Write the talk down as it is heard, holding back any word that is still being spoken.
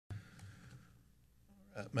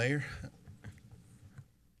Mayor, get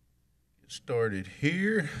started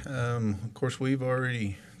here. Of course, we've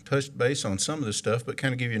already touched base on some of this stuff, but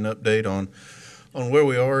kind of give you an update on where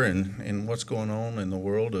we are and what's going on in the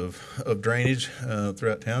world of drainage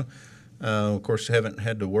throughout town. Of course, haven't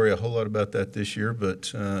had to worry a whole lot about that this year,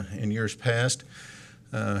 but in years past,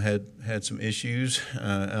 had some issues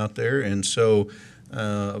out there, and so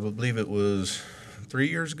I believe it was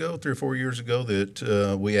 3 or 4 years ago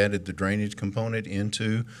that we added the drainage component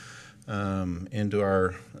into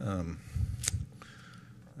our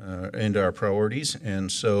priorities.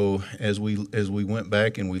 And so as we went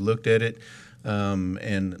back and we looked at it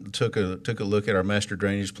and took a look at our master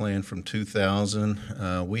drainage plan from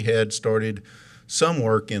 2000, we had started some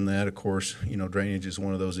work in that. Of course, drainage is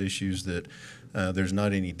one of those issues that there's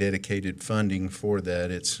not any dedicated funding for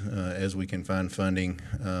that. It's as we can find funding,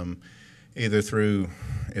 either through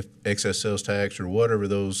excess sales tax or wherever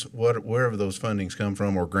those fundings come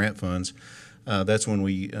from, or grant funds. That's when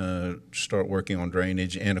we start working on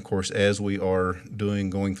drainage. And of course, as we are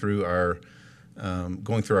going through our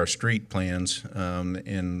street plans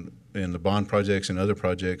in the bond projects and other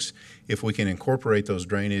projects, if we can incorporate those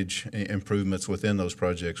drainage improvements within those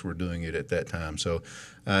projects, we're doing it at that time. So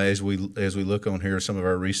as we look on here, some of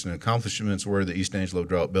our recent accomplishments were the East Angelo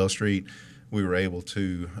Drop Bell Street. We were able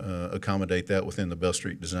to accommodate that within the Bell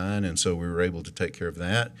Street design, and so we were able to take care of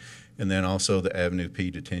that. And then also the Avenue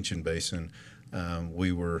P detention basin.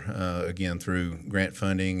 We were, again, through grant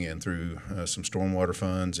funding and through some stormwater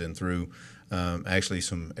funds and through actually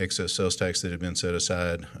some excess sales tax that had been set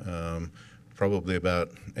aside probably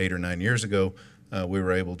about 8 or 9 years ago, we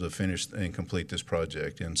were able to finish and complete this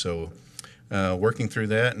project. And so working through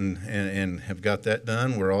that and have got that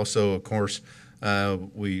done. We're also, of course,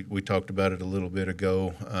 we talked about it a little bit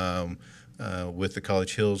ago with the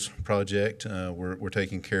College Hills project. We're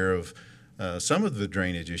taking care of some of the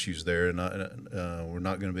drainage issues there. We're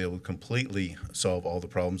not going to be able to completely solve all the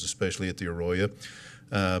problems, especially at the Arroyo,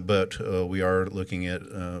 but we are looking at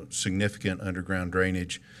significant underground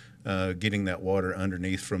drainage, getting that water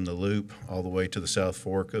underneath from the loop all the way to the South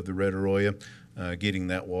Fork of the Red Arroyo. Getting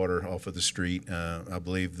that water off of the street. I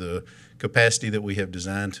believe the capacity that we have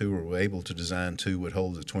designed to, or were able to design to, would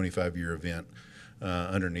hold a 25-year event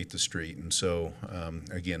underneath the street. And so,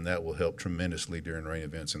 again, that will help tremendously during rain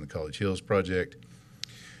events in the College Hills project.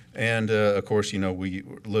 And, of course, we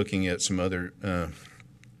were looking at some other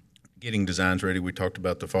getting designs ready. We talked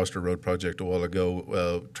about the Foster Road project a while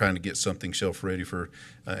ago, trying to get something shelf ready for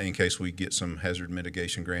in case we get some hazard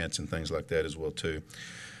mitigation grants and things like that as well, too.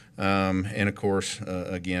 And of course,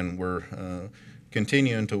 again, we're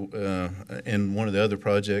continuing to, in one of the other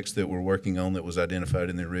projects that we're working on that was identified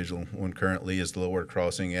in the original one currently is the lower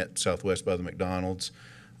crossing at Southwest by the McDonald's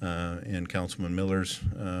in Councilman Miller's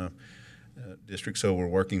district. So we're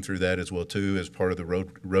working through that as well too, as part of the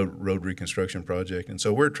road reconstruction project. And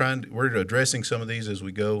so we're addressing some of these as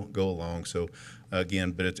we go along. So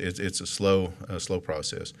again, but it's a slow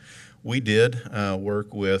process. We did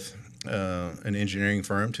work with an engineering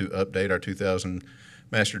firm to update our 2000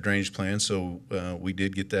 master drainage plan. So we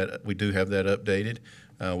did get that. We do have that updated.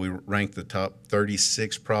 We ranked the top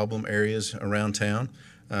 36 problem areas around town.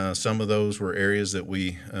 Some of those were areas that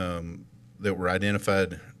that were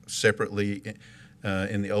identified separately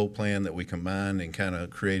in the old plan that we combined and kind of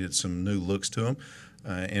created some new looks to them.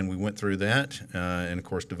 And we went through that and of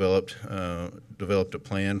course developed a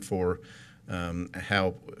plan for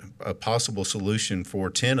how a possible solution for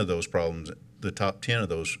 10 of those problems, the top 10 of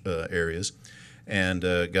those areas, and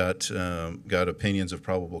got opinions of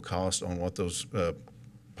probable cost on what those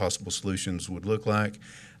possible solutions would look like.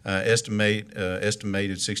 Estimated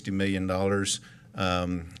 $60 million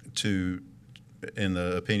in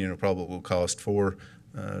the opinion of probable cost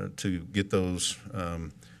to get those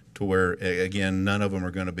to where, again, none of them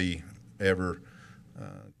are going to be ever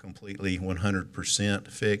completely 100%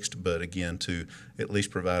 fixed, but again, to at least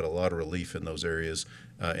provide a lot of relief in those areas,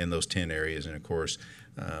 in those 10 areas. And of course,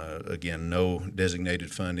 again, no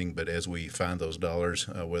designated funding, but as we find those dollars,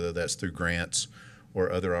 whether that's through grants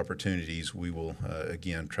or other opportunities, we will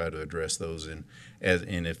again try to address those. And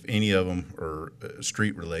if any of them are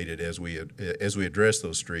street related, as we address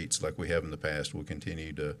those streets like we have in the past, we'll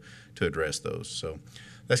continue to address those. So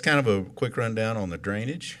that's kind of a quick rundown on the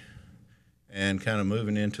drainage. And kind of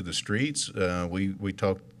moving into the streets, we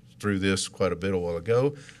talked through this quite a bit a while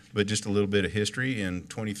ago, but just a little bit of history. In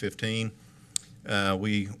 2015,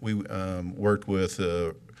 we worked with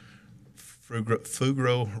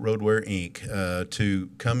Fugro Roadwear Inc. To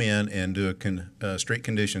come in and do a street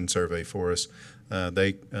condition survey for us.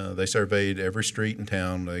 They surveyed every street in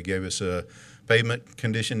town. They gave us pavement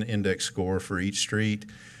condition index score for each street.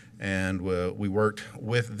 And we worked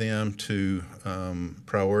with them to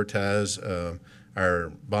prioritize our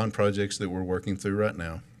bond projects that we're working through right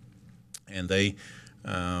now. And they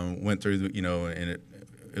went through, and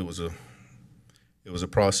it was a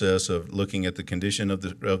process of looking at the condition of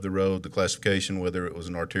the road, the classification, whether it was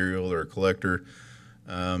an arterial or a collector,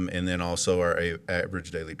 and then also our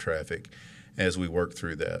average daily traffic as we work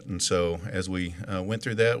through that. And so as we went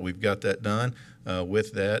through that, we've got that done.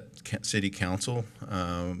 With that, City Council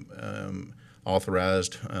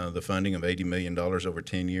authorized the funding of $80 million over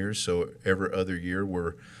 10 years. So every other year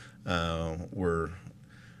we're allocating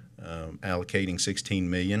 $16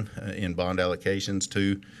 million in bond allocations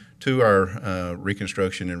to our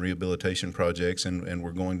reconstruction and rehabilitation projects, and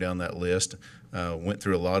we're going down that list. Went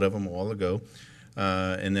through a lot of them a while ago.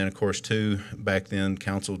 And then, of course, back then,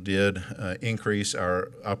 Council did increase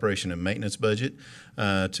our operation and maintenance budget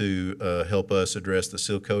to help us address the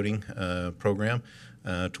seal coating program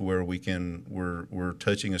to where we're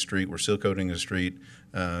touching a street, we're seal coating a street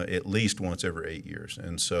at least once every 8 years.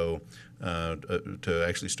 And so to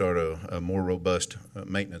actually start a more robust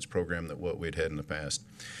maintenance program than what we'd had in the past.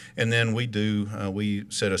 And then we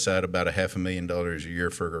set aside about $500,000 a year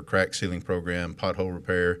for our crack sealing program, pothole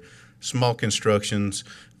repair, small constructions,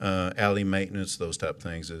 alley maintenance, those type of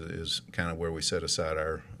things is kind of where we set aside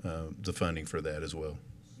the funding for that as well.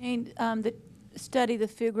 And the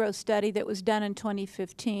Fugro study that was done in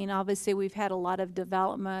 2015, obviously we've had a lot of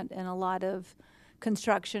development and a lot of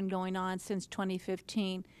construction going on since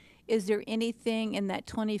 2015. Is there anything in that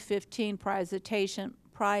 2015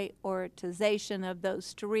 prioritization of those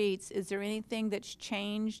streets, is there anything that's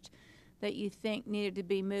changed that you think needed to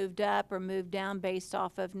be moved up or moved down based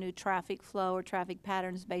off of new traffic flow or traffic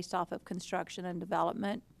patterns based off of construction and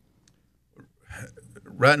development?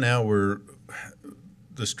 Right now, the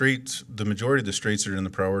majority of the streets that are in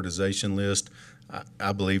the prioritization list,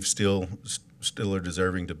 I believe still are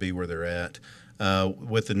deserving to be where they're at.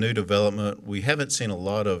 With the new development, we haven't seen a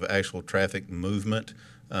lot of actual traffic movement.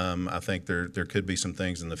 I think there could be some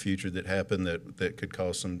things in the future that happen that could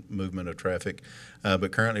cause some movement of traffic.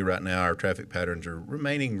 But currently right now our traffic patterns are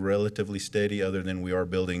remaining relatively steady, other than we are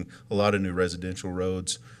building a lot of new residential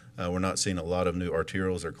roads. We're not seeing a lot of new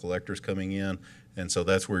arterials or collectors coming in. And so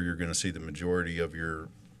that's where you're going to see the majority of your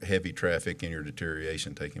heavy traffic and your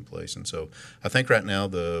deterioration taking place. And so I think right now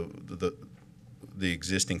the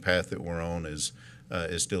existing path that we're on is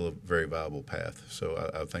still a very viable path.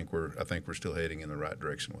 So I think we're still heading in the right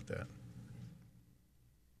direction with that.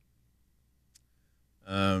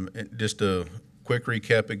 Just a quick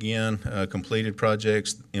recap again: completed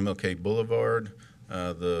projects: MLK Boulevard,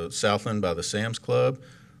 the Southland by the Sam's Club,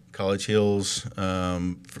 College Hills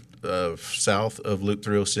south of Loop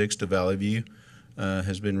 306 to Valley View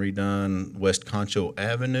has been redone. West Concho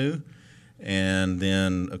Avenue. And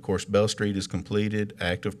then, of course, Bell Street is completed,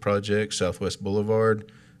 active project, Southwest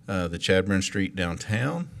Boulevard, the Chadbourne Street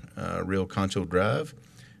downtown, Rio Concho Drive,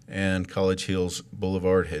 and College Hills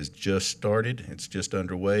Boulevard has just started. It's just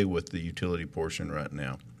underway with the utility portion right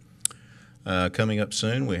now. Coming up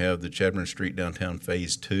soon, we have the Chadbourne Street downtown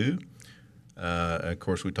Phase 2. Of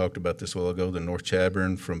course, we talked about this a while ago, the North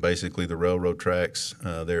Chadbourne from basically the railroad tracks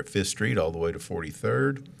there at 5th Street all the way to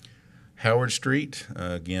 43rd. Howard Street,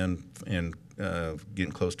 again, and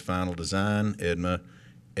getting close to final design.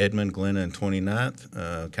 Edmond, Glenna, and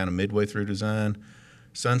 29th, kind of midway through design.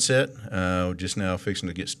 Sunset, just now fixing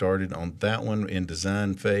to get started on that one in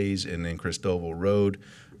design phase. And then Christoval Road,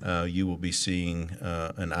 you will be seeing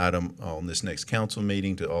an item on this next council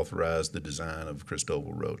meeting to authorize the design of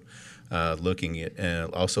Christoval Road. Looking at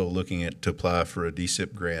to apply for a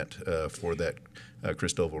DSIP grant for that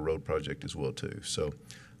Christoval Road project as well too. So.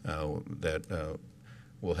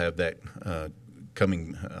 We'll have that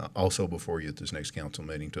coming also before you at this next council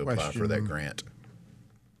meeting to apply for that grant.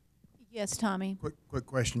 Yes, Tommy. Quick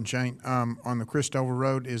question, Shane. On the Christoval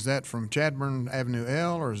Road, is that from Chadbourne Avenue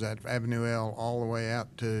L, or is that Avenue L all the way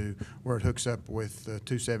out to where it hooks up with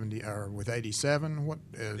 270 or with 87? What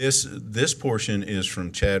is this portion is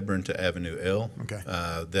from Chadbourne to Avenue L. Okay.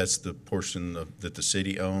 That's the portion that the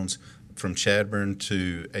city owns. From Chadbourne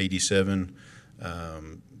to 87.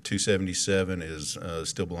 277 is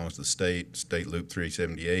still belongs to the state Loop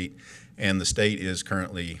 378, and the state is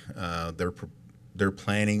currently they're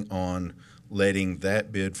planning on letting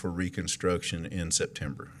that bid for reconstruction in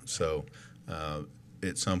September. So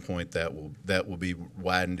at some point that will be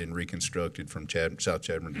widened and reconstructed from South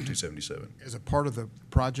Chadbourne to 277. As a part of the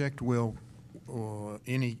project, will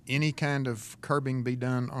any kind of curbing be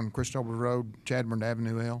done on Christoval Road, Chadbourne to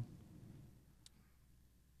Avenue L?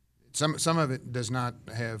 Some of it does not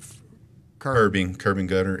have curb. Curbing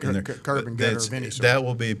gutter. in there. Curb and But gutter that's- of any sort. That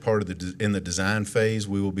will be part of in the design phase.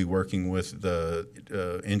 We will be working with the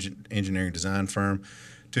engineering design firm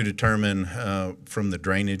to determine from the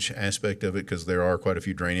drainage aspect of it, because there are quite a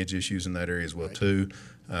few drainage issues in that area as well too.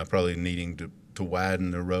 Probably needing to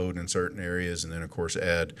widen the road in certain areas, and then of course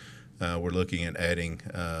we're looking at adding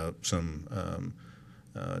some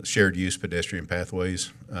shared use pedestrian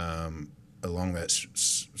pathways along that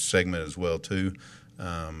segment as well too.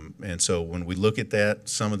 And so when we look at that,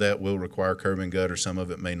 some of that will require curb and gutter, some of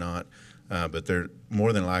it may not. But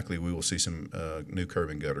more than likely we will see some new curb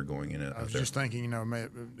and gutter going in it. I was just thinking, may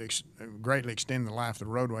greatly extend the life of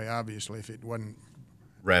the roadway, obviously, if it wasn't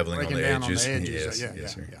Raveling on breaking the down edges. on the edges.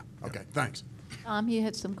 Yes, sir. Yeah. Okay, thanks. Tom, you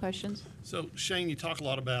had some questions? So Shane, you talk a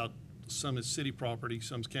lot about some is city property,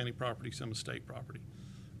 some is county property, some is state property.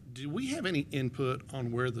 Do we have any input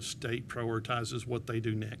on where the state prioritizes what they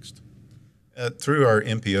do next? Through our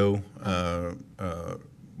MPO,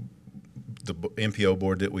 the MPO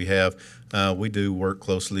board that we have, we do work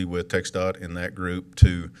closely with TxDOT in that group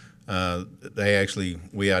to,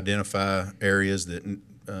 we identify areas that in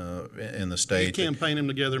the You state. campaign them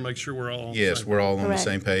together, make sure we're all on the Yes, same we're all on the Correct.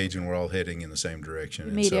 same page and we're all heading in the same direction. We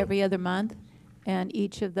And meet so- every other month, and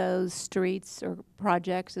each of those streets or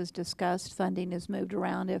projects is discussed. Funding is moved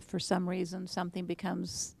around if for some reason something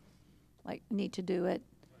becomes like, need to do it.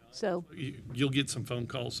 So, You'll get some phone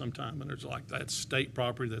calls sometime, and there's like, that's state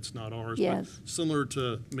property, that's not ours. But Yes. similar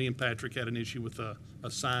to me and Patrick had an issue with a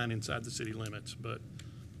sign inside the city limits, but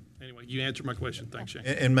anyway, you answered my question. Thanks, Shane.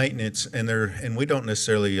 And maintenance, and we don't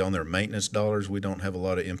necessarily, on their maintenance dollars, we don't have a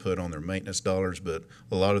lot of input on their maintenance dollars, but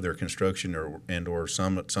a lot of their construction or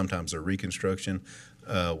sometimes their reconstruction,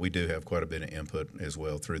 we do have quite a bit of input as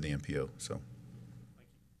well through the MPO, so.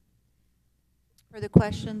 further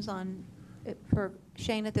questions for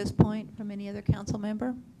Shane at this point from any other council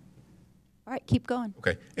member? All right, keep going.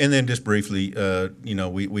 Okay, and then just briefly,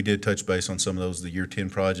 we did touch base on some of those, the year 10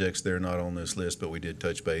 projects. They're not on this list, but we did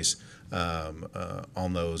touch base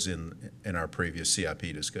on those in our previous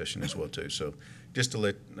CIP discussion as well too. So just to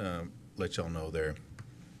let y'all know there.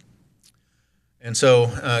 And so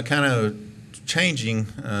kind of changing,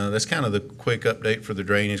 that's kind of the quick update for the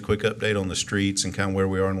drainage, quick update on the streets and kind of where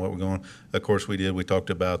we are and what we're going. Of course, we talked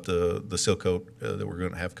about the seal coat that we're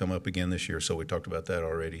going to have come up again this year, so we talked about that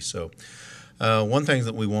already. So one thing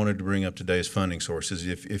that we wanted to bring up today is funding sources.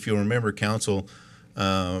 If you'll remember, council,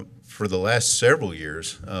 for the last several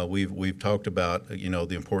years, we've talked about,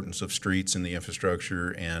 the importance of streets and the infrastructure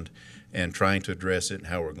and trying to address it and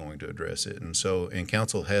how we're going to address it. And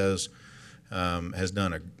council has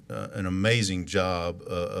done an amazing job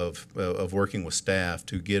of working with staff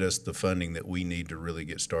to get us the funding that we need to really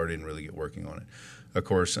get started and really get working on it. Of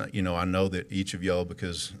course, I know that each of y'all,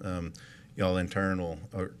 because y'all in turn will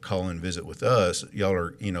call and visit with us, y'all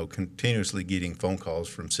are continuously getting phone calls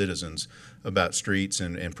from citizens about streets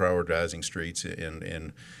and prioritizing streets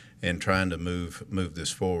and trying to move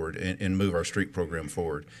this forward and move our street program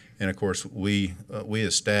forward. And of course, we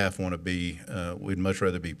as staff want to be, we'd much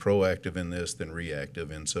rather be proactive in this than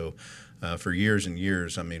reactive. And so for years and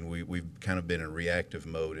years, we've kind of been in reactive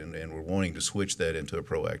mode and we're wanting to switch that into a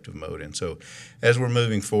proactive mode. And so as we're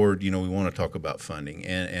moving forward, we want to talk about funding.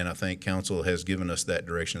 And I think council has given us that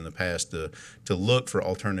direction in the past to look for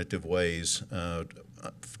alternative ways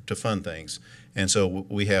to fund things. And so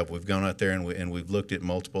we've gone out there and we've looked at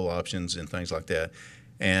multiple options and things like that.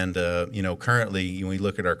 And currently, when we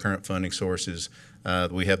look at our current funding sources,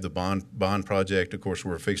 we have the bond project. Of course,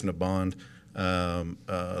 we're fixing a bond,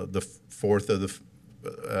 the fourth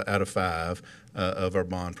out of five of our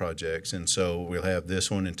bond projects. And so we'll have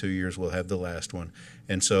this one in 2 years. We'll have the last one.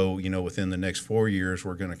 And so within the next 4 years,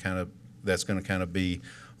 that's going to kind of be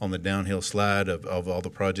on the downhill slide of all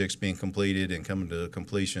the projects being completed and coming to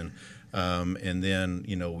completion. And then,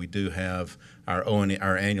 we do have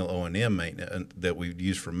our annual O&M maintenance that we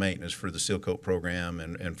use for maintenance for the seal coat program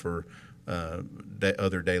and for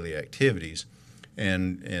other daily activities.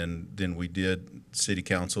 And then we did, City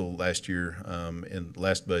Council last year, in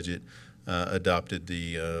last budget, adopted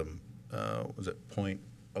the, was it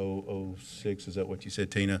 .006, is that what you said,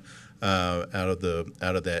 Tina? Out of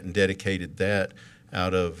that, and dedicated that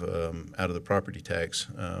out of the property tax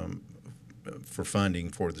for funding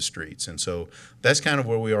for the streets. And so that's kind of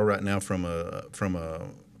where we are right now from a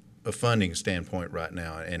funding standpoint right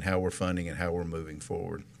now, and how we're funding and how we're moving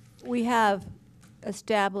forward. We have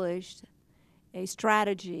established a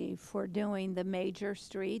strategy for doing the major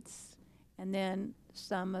streets and then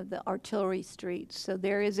some of the artillery streets. So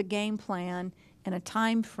there is a game plan and a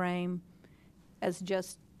time frame, as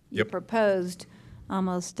just you Yep. proposed,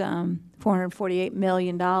 almost $448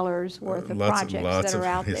 million worth of Lots projects that of- are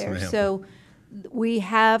out yes, there. ma'am. So we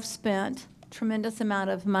have spent tremendous amount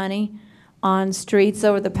of money on streets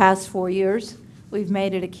over the past 4 years. We've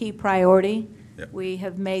made it a key priority. Yep. We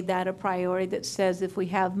have made that a priority that says if we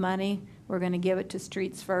have money, we're going to give it to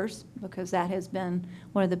streets first, because that has been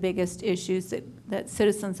one of the biggest issues that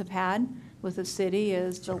citizens have had with the city,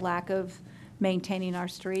 is the lack of maintaining our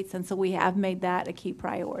streets. And so we have made that a key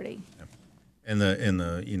priority. And and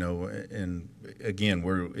again,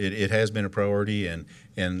 it has been a priority,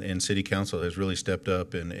 and city council has really stepped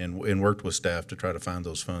up and worked with staff to try to find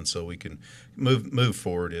those funds so we can move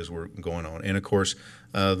forward as we're going on. And of course,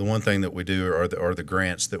 the one thing that we do are the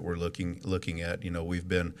grants that we're looking at.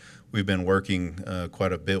 We've been working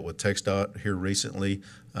quite a bit with TxDOT here recently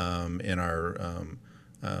in our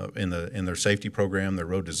in their safety program, their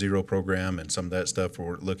Road to Zero program, and some of that stuff.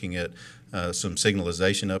 We're looking at some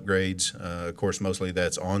signalization upgrades. Of course, mostly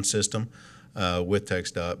that's on system with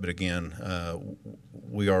TxDOT, but again,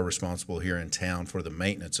 we are responsible here in town for the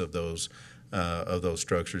maintenance of those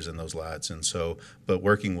structures and those lights. And so, but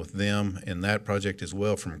working with them in that project as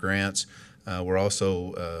well from grants. We're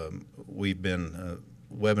also we've been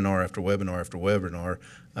webinar after webinar after webinar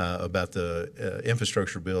about the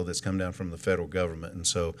infrastructure bill that's come down from the federal government. And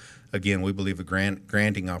so, again, we believe the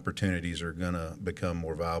granting opportunities are going to become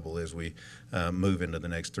more viable as we move into the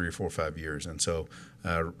next 3 or 4 or 5 years. And so,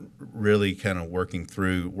 really kind of working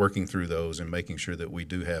through those and making sure that we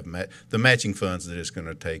do have the matching funds that it's going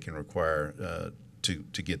to take and require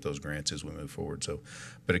to get those grants as we move forward. So,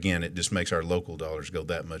 but again, it just makes our local dollars go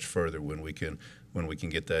that much further when we can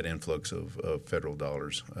get that influx of federal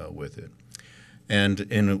dollars with it.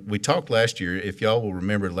 And we talked last year, if y'all will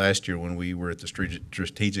remember last year when we were at the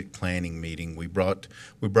strategic planning meeting, we brought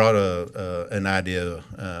an idea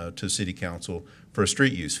to City Council for a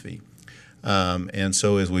street use fee. And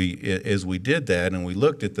so as we did that and we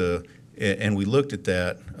looked at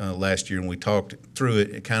that last year, and we talked through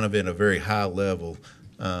it kind of in a very high level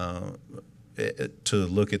to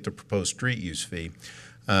look at the proposed street use fee.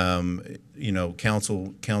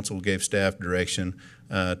 Council gave staff direction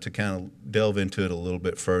to kind of delve into it a little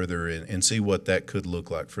bit further and see what that could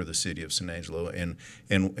look like for the city of San Angelo and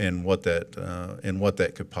what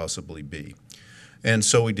that could possibly be. And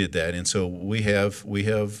so we did that. And so we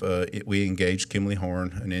engaged Kimley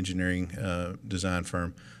Horn, an engineering design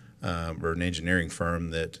firm, or an engineering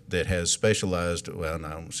firm that has specialized. Well,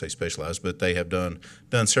 I don't say specialized, but they have done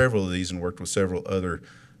several of these and worked with several other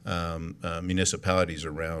municipalities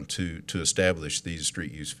around to establish these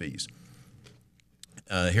street use fees.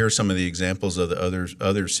 Here are some of the examples of the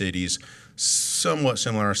other cities, somewhat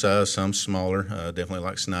similar size, some smaller, definitely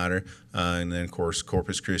like Snyder, and then of course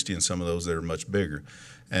Corpus Christi and some of those that are much bigger.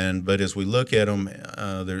 But as we look at them,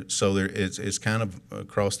 it's kind of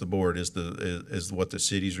across the board is what the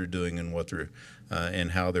cities are doing and what they're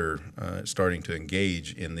and how they're starting to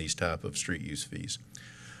engage in these type of street use fees.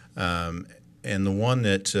 And the one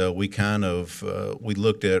that we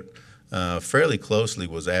looked at fairly closely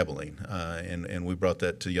was Abilene, and we brought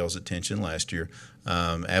that to y'all's attention last year.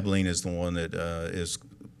 Abilene is the one that is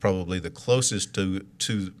probably the closest to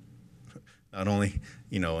not only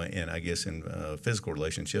and I guess in physical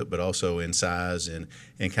relationship, but also in size and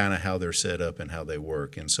kind of how they're set up and how they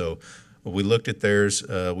work. And so we looked at theirs.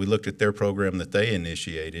 We looked at their program that they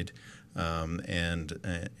initiated, and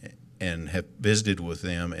have visited with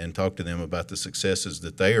them and talked to them about the successes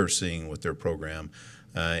that they are seeing with their program.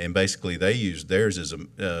 And basically, they used theirs as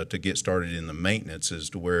to get started in the maintenance, as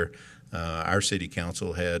to where our city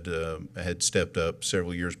council had stepped up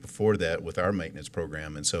several years before that with our maintenance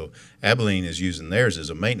program. And so Abilene is using theirs as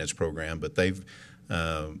a maintenance program, but they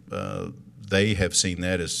have seen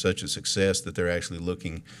that as such a success that they're actually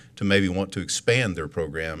looking to maybe want to expand their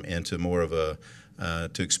program into more of a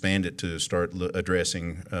to expand it to start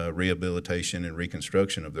addressing rehabilitation and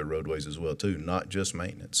reconstruction of their roadways as well too, not just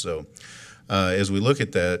maintenance. So as we look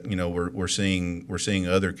at that, we're seeing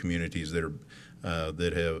other communities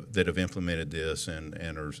that have implemented this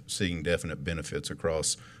and are seeing definite benefits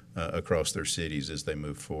across their cities as they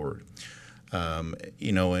move forward.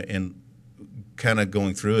 And kind of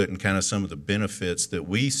going through it and kind of some of the benefits that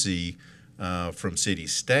we see from city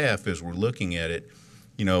staff as we're looking at it.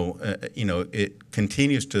 It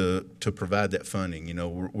continues to provide that funding. We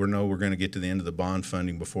know we're going to get to the end of the bond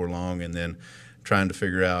funding before long, and then trying to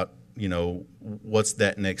figure out, what's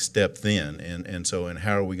that next step then, and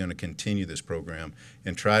how are we going to continue this program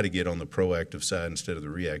and try to get on the proactive side instead of the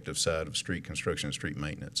reactive side of street construction and street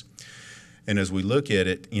maintenance. And as we look at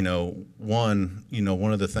it, one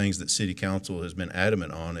of the things that City Council has been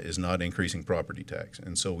adamant on is not increasing property tax.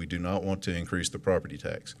 And so we do not want to increase the property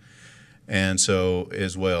tax. And so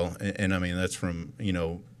as well, and I mean, that's from,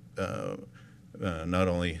 not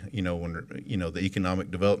only, when, the economic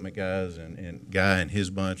development guys and Guy and his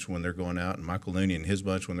bunch when they're going out, and Michael Looney and his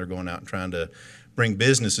bunch when they're going out and trying to bring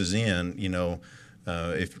businesses in,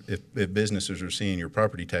 if businesses are seeing your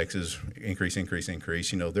property taxes increase,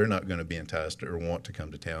 they're not going to be enticed or want to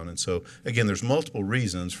come to town. And so, again, there's multiple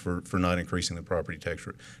reasons for not increasing the property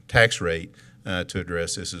tax rate to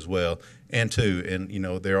address this as well. And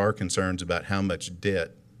there are concerns about how much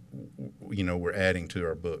debt we're adding to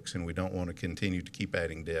our books, and we don't want to continue to keep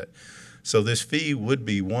adding debt. So this fee would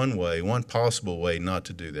be one possible way not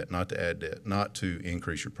to do that, not to add debt, not to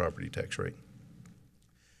increase your property tax rate.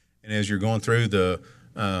 And as you're going through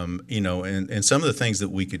and some of the things that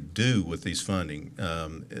we could do with these funding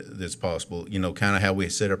that's possible, kind of how we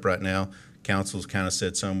set up right now, council's kind of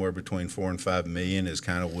said somewhere between $4 and $5 million is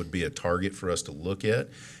kind of would be a target for us to look at.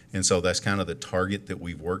 And so that's kind of the target that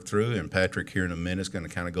we've worked through. And Patrick here in a minute is going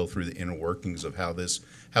to kind of go through the inner workings of how it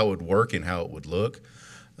would work and how it would look.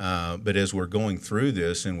 But as we're going through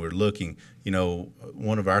this and we're looking,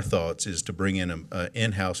 one of our thoughts is to bring in an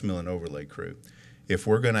in-house mill and overlay crew. If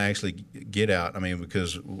we're going to actually get out,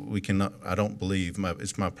 because we cannot, I don't believe,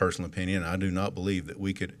 it's my personal opinion, I do not believe that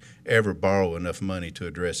we could ever borrow enough money to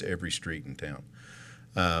address every street in town.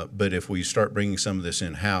 But if we start bringing some of this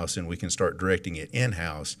in-house and we can start directing it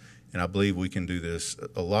in-house, and I believe we can do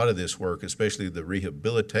a lot of this work, especially the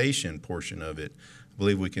rehabilitation portion of it, I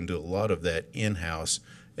believe we can do a lot of that in-house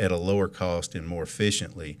at a lower cost and more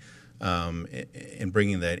efficiently. And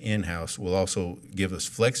bringing that in-house will also give us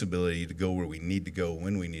flexibility to go where we need to go,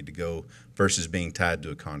 when we need to go, versus being tied to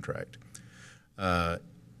a contract. That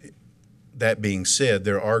being said,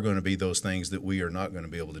 there are going to be those things that we are not going to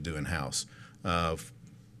be able to do in-house.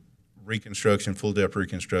 Reconstruction, full depth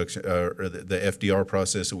reconstruction, or the FDR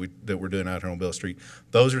process that we're doing out here on Bell Street.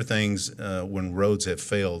 Those are things when roads have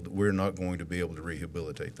failed, we're not going to be able to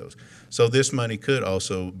rehabilitate those. So this money could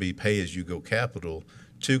also be pay-as-you-go capital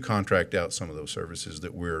to contract out some of those services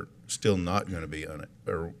that we're still not going to be on it,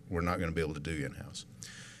 or we're not going to be able to do in-house.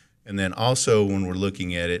 And then also when we're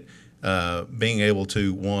looking at it, being able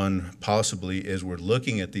to, possibly as we're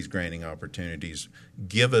looking at these granting opportunities,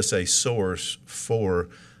 give us a source for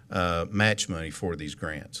match money for these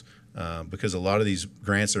grants. Because a lot of these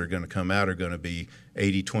grants that are going to come out are going to be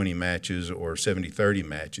 80-20 matches or 70-30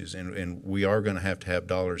 matches. And we are going to have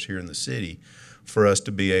dollars here in the city for us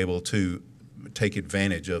to be able to take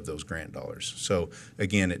advantage of those grant dollars. So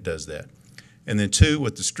again, it does that. And then two,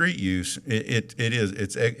 with the street use, it's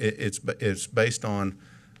based on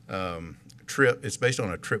it's based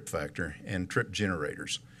on a trip factor and trip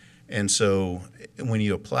generators. And so when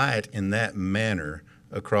you apply it in that manner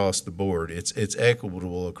across the board, it's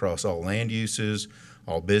equitable across all land uses,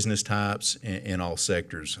 all business types, and all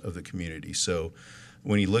sectors of the community. So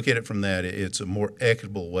when you look at it from that, it's a more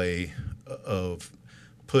equitable way of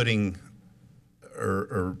putting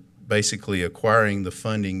or basically acquiring the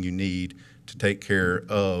funding you need to take care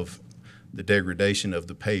of the degradation of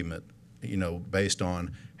the pavement, based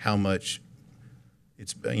on how much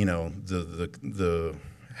it's,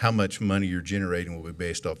 how much money you're generating will be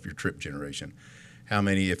based off your trip generation. How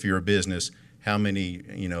many, if you're a business, how many,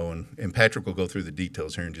 and Patrick will go through the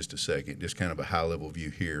details here in just a second, just kind of a high level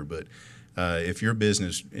view here. But if your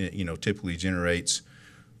business, typically generates,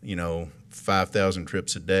 5,000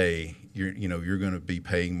 trips a day, you're going to be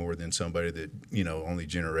paying more than somebody that, only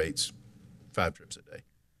generates 5 trips a day.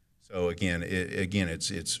 So again,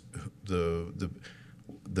 it's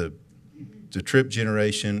the trip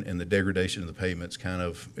generation and the degradation of the pavement's kind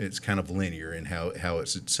of linear in how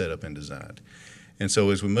it's set up and designed. And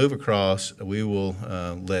so as we move across, we will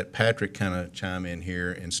let Patrick kind of chime in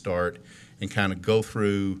here and start and kind of go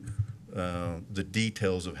through the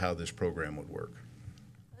details of how this program would work.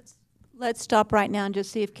 Let's stop right now and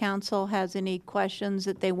just see if council has any questions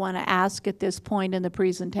that they want to ask at this point in the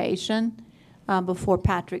presentation before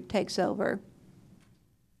Patrick takes over.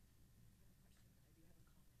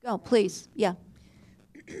 Oh, please, yeah.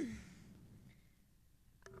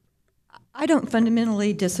 I don't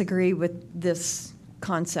fundamentally disagree with this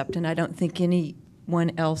concept, and I don't think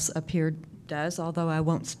anyone else up here does, although I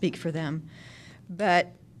won't speak for them.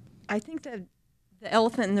 But I think that the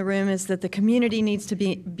elephant in the room is that the community needs to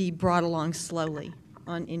be brought along slowly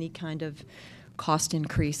on any kind of cost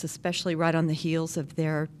increase, especially right on the heels of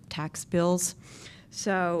their tax bills.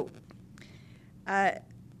 So I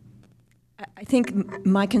think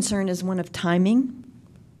my concern is one of timing,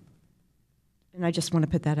 and I just want to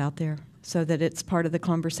put that out there. so that it's part of the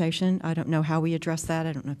conversation. I don't know how we address that.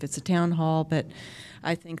 I don't know if it's a town hall, but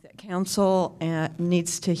I think that council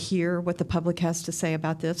needs to hear what the public has to say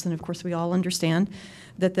about this. And of course, we all understand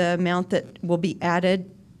that the amount that will be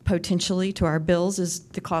added potentially to our bills is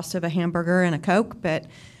the cost of a hamburger and a Coke, but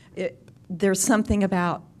there's something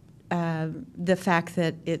about the fact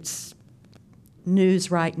that it's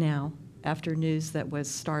news right now after news that was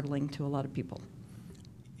startling to a lot of people.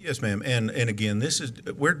 Yes, ma'am. And again,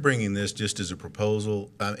 we're bringing this just as a proposal,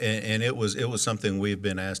 and it was something we've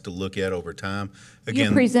been asked to look at over time. Again,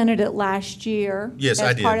 You presented it last year. Yes,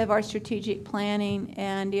 I did. As part of our strategic planning,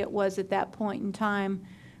 and it was at that point in time,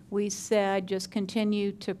 we said just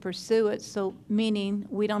continue to pursue it, so meaning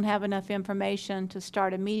we don't have enough information to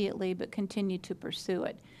start immediately, but continue to pursue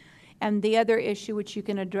it. And the other issue, which you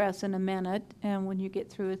can address in a minute, and when you get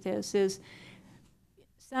through with this, is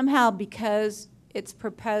somehow because it's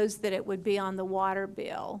proposed that it would be on the water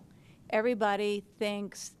bill, everybody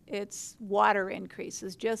thinks it's water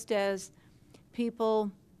increases, just as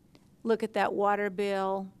people look at that water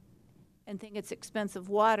bill and think it's expensive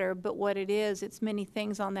water, but what it is, it's many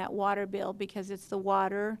things on that water bill because it's the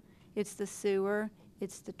water, it's the sewer,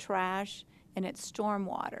 it's the trash, and it's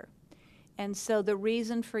stormwater. And so the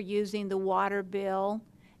reason for using the water bill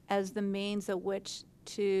as the means of which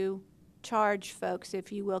to charge folks,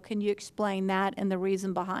 if you will, can you explain that and the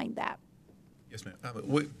reason behind that? yes, ma'am.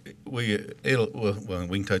 We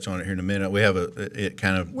can touch on it here in a minute. We have it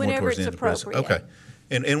kind of more Whenever towards the it's end of the presentation. appropriate.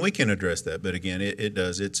 Okay, and we can address that. But again, it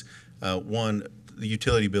does. It's one. The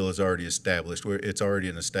utility bill is already established. It's already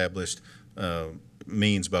an established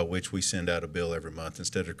means by which we send out a bill every month.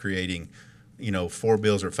 Instead of creating, 4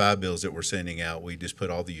 bills or 5 bills that we're sending out, we just put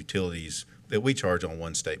all the utilities that we charge on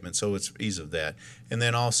one statement. So it's ease of that. And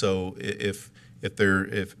then also, if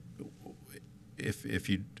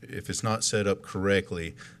it's not set up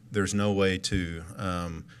correctly, there's no way to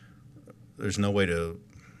I'm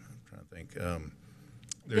trying to think.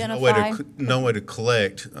 There's no way to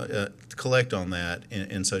collect on that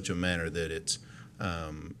in such a manner that it's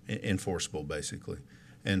enforceable, basically.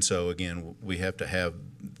 And so again, we have to have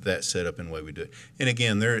that set up in the way we do it. And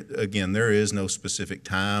again, there is no specific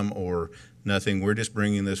time or nothing. We're just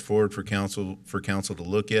bringing this forward for council to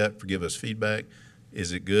look at, for give us feedback.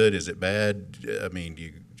 Is it good? Is it bad? I mean,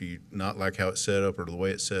 do you not like how it's set up or the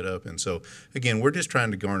way it's set up? And so again, we're just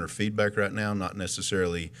trying to garner feedback right now, not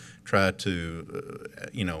necessarily try to,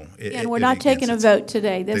 And we're not taking a vote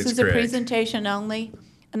today. This That's is a correct. presentation only,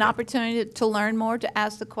 an opportunity to learn more, to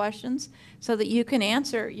ask the questions, so that you can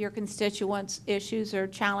answer your constituents' issues or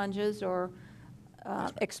challenges or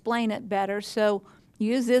explain it better. So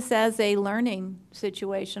use this as a learning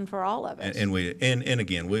situation for all of us. And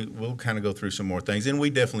again, we'll kind of go through some more things, and we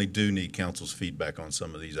definitely do need council's feedback on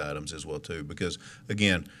some of these items as well too, because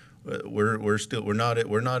again, we're not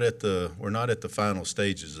at the final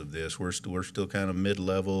stages of this. We're still kind of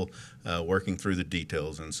mid-level, working through the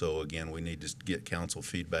details, and so again, we need to get council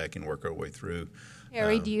feedback and work our way through.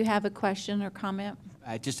 Harry, do you have a question or comment?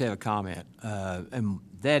 I just have a comment, and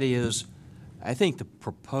that is, I think the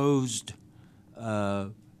proposed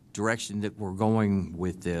direction that we're going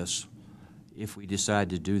with this, if we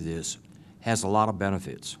decide to do this, has a lot of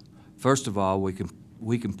benefits. First of all, we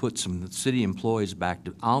can put some city employees back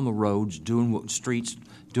on the roads, doing what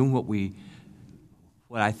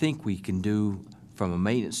I think we can do from a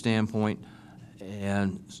maintenance standpoint,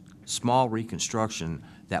 and small reconstruction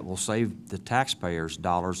that will save the taxpayers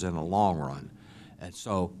dollars in the long run. And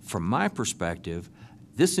so, from my perspective,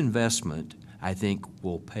 this investment, I think,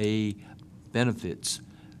 will pay benefits.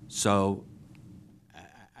 So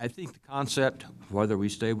I think the concept, whether we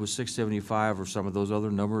stay with 675 or some of those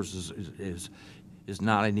other numbers, is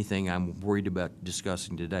not anything I'm worried about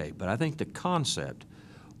discussing today. But I think the concept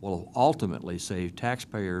will ultimately save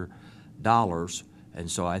taxpayer dollars, and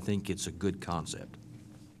so I think it's a good concept.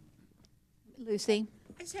 Lucy?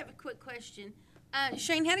 I just have a quick question.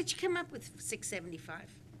 Shane, how did you come up with 675?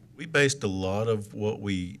 We based a lot of what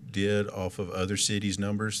we did off of other cities'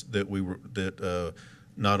 numbers that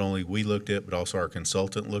not only we looked at, but also our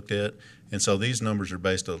consultant looked at. And so these numbers are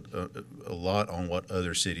based a lot on what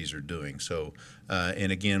other cities are doing. So,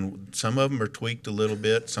 and again, some of them are tweaked a little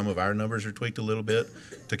bit. Some of our numbers are tweaked a little bit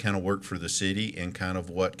to kind of work for the city and kind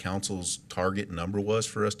of what council's target number was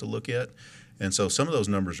for us to look at. And so some of those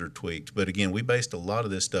numbers are tweaked. But again, we based a lot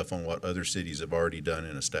of this stuff on what other cities have already done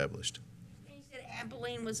and established. You said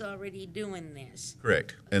Abilene was already doing this.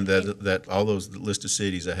 Correct. And that all those list of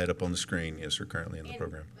cities I had up on the screen, yes, are currently in the And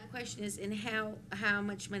program. my question is, and how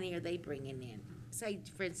much money are they bringing in? Say,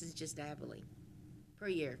 for instance, just Abilene, per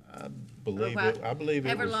year? Believe Or it, I believe it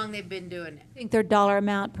However was. long they've been doing it. I think their dollar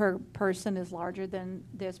amount per person is larger than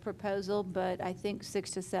this proposal, but I think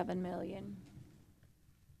 6 to 7 million.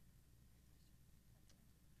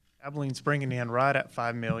 Abilene's bringing in right at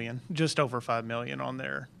 5 million, just over 5 million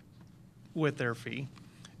with their fee.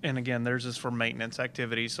 And again, theirs is for maintenance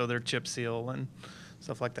activities, so their chip seal and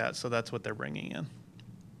stuff like that. So that's what they're bringing in.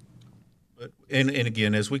 And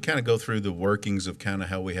again, as we kind of go through the workings of kind of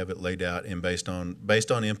how we have it laid out, and based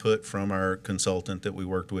on input from our consultant that we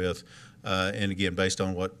worked with, and again based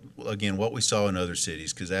on what we saw in other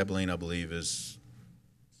cities, because Abilene, I believe, is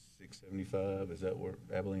 675. Is that where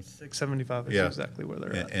Abilene? 675 is Yeah. exactly where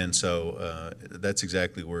they're at. And so that's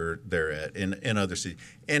exactly where they're at in other cities.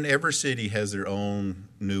 And every city has their own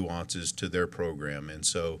nuances to their program, and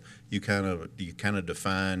so you kind of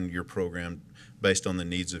define your program based on the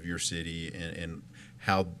needs of your city and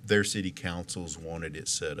how their city councils wanted it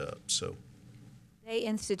set up. So They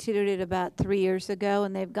instituted it about 3 years ago,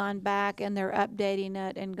 and they've gone back and they're updating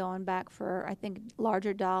it and going back for, I think,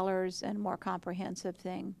 larger dollars and more comprehensive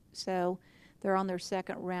thing. So they're on their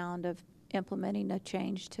second round of implementing a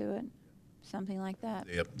change to it, something like that.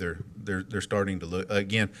 yep, they're starting to look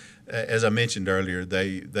again. As I mentioned earlier,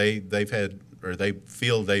 they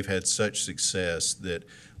feel they've had such success that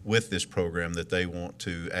with this program that they want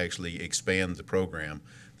to actually expand the program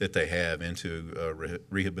that they have into a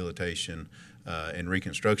rehabilitation and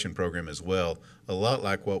reconstruction program as well, a lot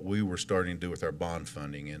like what we were starting to do with our bond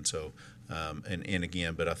funding. And so, and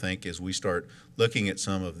again, but I think as we start looking at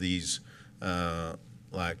some of these,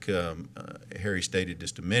 like Harry stated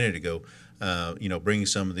just a minute ago, bringing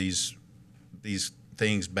some of these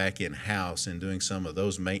things back in-house and doing some of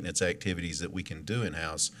those maintenance activities that we can do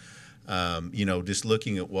in-house, just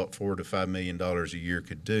looking at what $4 to $5 million a year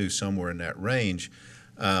could do, somewhere in that range.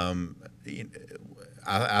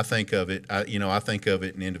 I think of it. I think of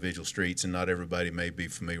it in individual streets, and not everybody may be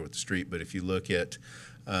familiar with the street. But if you look at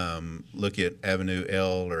Avenue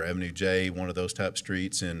L or Avenue J, one of those type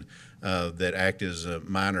streets, and that act as a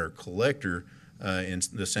minor collector in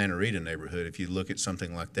the Santa Rita neighborhood. If you look at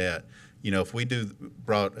something like that, if we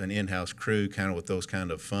brought an in-house crew kind of with those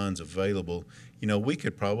kind of funds available, we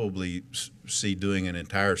could probably see doing an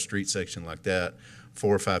entire street section like that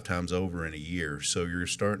 4 or 5 times over in a year. So you're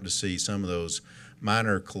starting to see some of those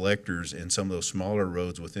minor collectors and some of those smaller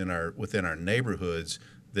roads within our neighborhoods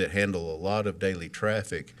that handle a lot of daily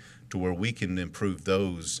traffic, to where we can improve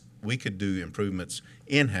those. We could do improvements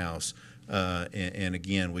in-house, and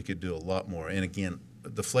again, we could do a lot more. And again,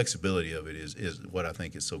 the flexibility of it is what I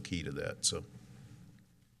think is so key to that. So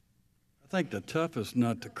I think the toughest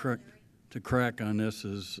nut to crack on this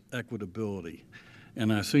is equitability.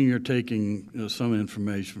 And I assume you're taking some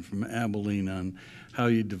information from Abilene on how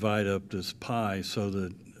you divide up this pie so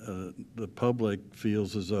that the public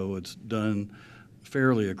feels as though it's done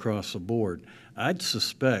fairly across the board. I'd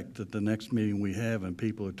suspect that the next meeting we have, and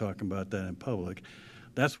people are talking about that in public,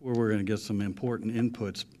 that's where we're going to get some important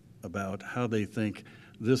inputs about how they think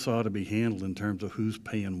this ought to be handled in terms of who's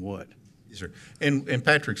paying what. yes, sir. And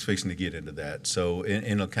Patrick's fixing to get into that. So and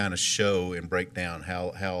it'll kind of show and break down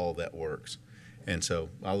how all that works. And so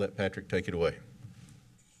I'll let Patrick take it away.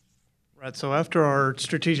 Right, so after our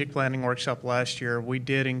strategic planning workshop last year, we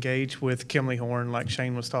did engage with Kimley Horn, like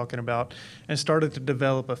Shane was talking about, and started to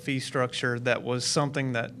develop a fee structure that was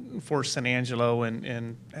something that for San Angelo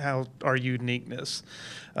and how our uniqueness.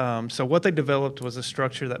 So what they developed was a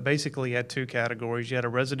structure that basically had 2 categories. You had a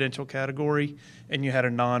residential category and you had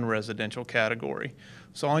a non-residential category.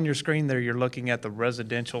 So on your screen there, you're looking at the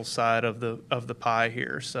residential side of the pie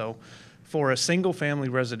here. So for a single-family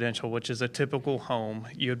residential, which is a typical home,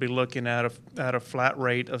 you'd be looking at a flat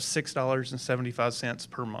rate of $6.75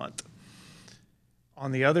 per month.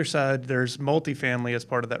 On the other side, there's multifamily as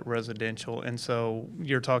part of that residential, and so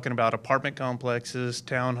you're talking about apartment complexes,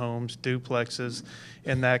 townhomes, duplexes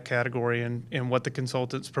in that category, and what the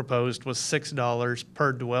consultants proposed was $6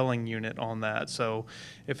 per dwelling unit on that. So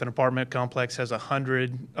if an apartment complex has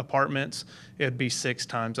 100 apartments, it'd be 6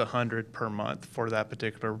 times 100 per month for that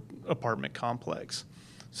particular apartment complex.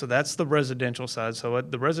 So that's the residential side. So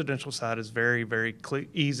the residential side is very, very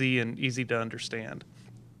easy and easy to understand.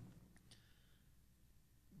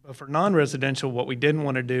 But for non-residential, what we didn't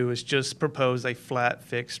want to do is just propose a flat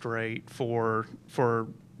fixed rate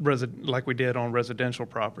like we did on residential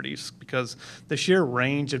properties, because the sheer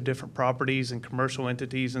range of different properties and commercial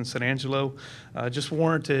entities in San Angelo just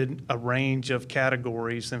warranted a range of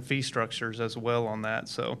categories and fee structures as well on that.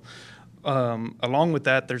 So along with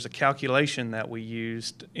that, there's a calculation that we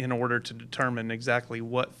used in order to determine exactly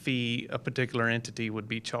what fee a particular entity would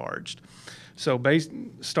be charged. So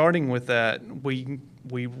starting with that, we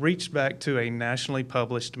we reached back to a nationally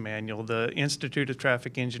published manual, the Institute of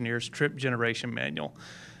Traffic Engineers Trip Generation Manual.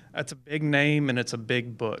 That's a big name and it's a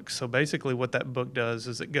big book. So basically what that book does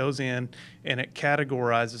is it goes in and it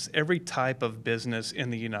categorizes every type of business in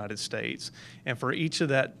the United States. And for each of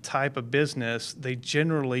that type of business, they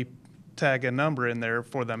generally tag a number in there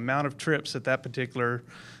for the amount of trips that that particular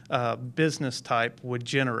business type would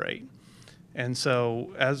generate. And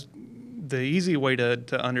so as the easy way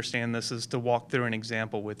to understand this is to walk through an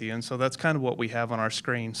example with you. And so that's kind of what we have on our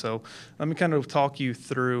screen. So let me kind of talk you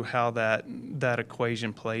through how that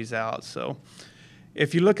equation plays out. So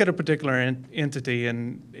if you look at a particular entity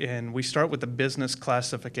and we start with the business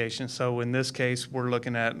classification. So in this case, we're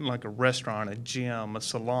looking at like a restaurant, a gym, a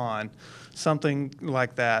salon, something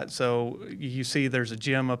like that. So you see there's a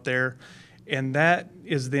gym up there. And that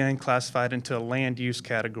is then classified into a land use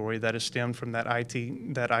category that is stemmed from that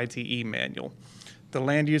ITE manual. The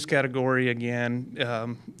land use category,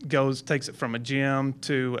 again, takes it from a gym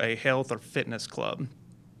to a health or fitness club.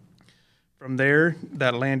 From there,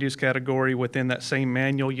 that land use category, within that same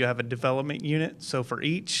manual, you have a development unit. So for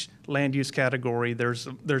each land use category, there's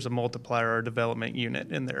a multiplier or development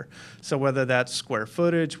unit in there. So whether that's square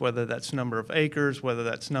footage, whether that's number of acres, whether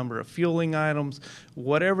that's number of fueling items,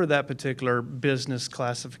 whatever that particular business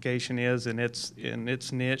classification is in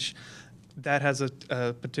its niche, that has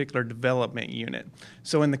a particular development unit.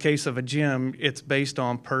 So in the case of a gym, it's based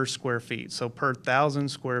on per square feet. So per 1,000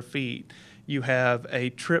 square feet, you have a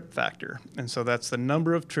trip factor. And so that's the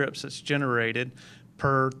number of trips that's generated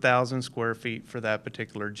per 1,000 square feet for that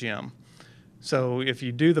particular gym. So if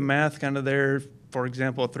you do the math kind of there, for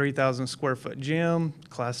example, a 3,000 square foot gym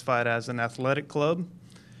classified as an athletic club,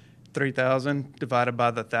 3,000 divided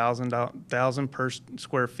by the 1,000 per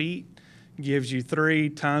square feet gives you 3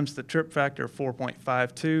 times the trip factor of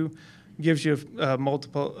 4.52, gives you a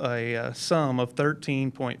sum of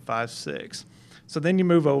 13.56. So then you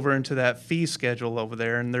move over into that fee schedule over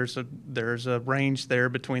there, and there's a range there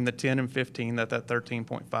between the 10 and 15 that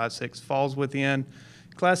 13.56 falls within,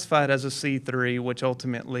 classified as a C3, which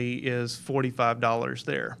ultimately is $45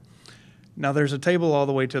 there. Now there's a table all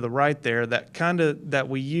the way to the right there that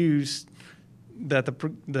we use, that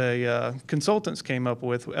the consultants came up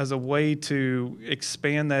with as a way to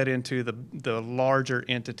expand that into the larger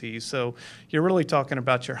entities. So you're really talking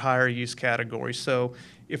about your higher use category. So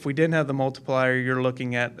if we didn't have the multiplier, you're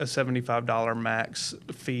looking at a $75 max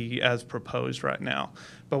fee as proposed right now.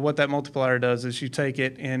 But what that multiplier does is you take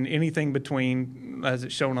it, and anything between, as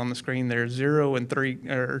it's shown on the screen there, 0 and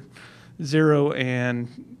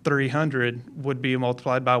 300 would be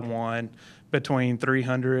multiplied by 1. Between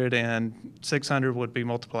 300 and 600 would be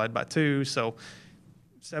multiplied by 2. So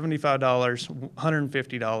 $75,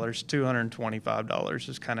 $150, $225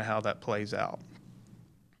 is kind of how that plays out.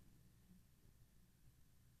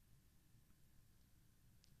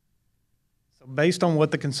 So based on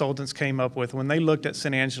what the consultants came up with, when they looked at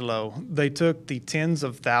San Angelo, they took the tens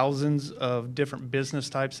of thousands of different business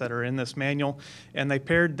types that are in this manual, and they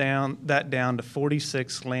pared that down to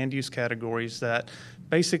 46 land use categories that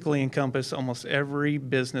basically encompass almost every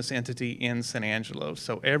business entity in San Angelo.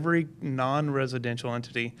 So every non-residential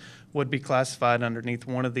entity would be classified underneath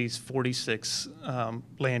one of these 46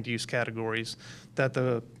 land use categories that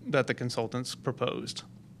the consultants proposed.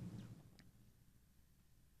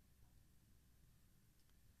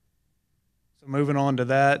 So moving on to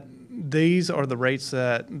that, these are the rates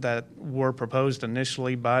that were proposed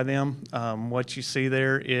initially by them. What you see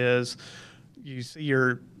there is you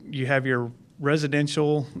have your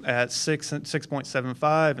residential at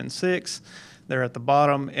 6.75 and 6. They're at the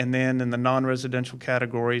bottom, and then in the non-residential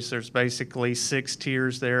categories, there's basically 6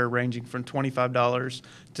 tiers there, ranging from $25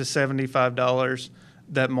 to $75.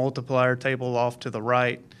 That multiplier table off to the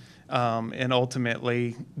right, and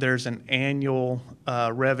ultimately there's an annual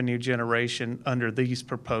revenue generation under these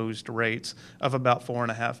proposed rates of about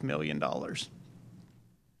 $4.5 million.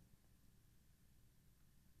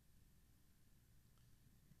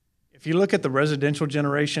 If you look at the residential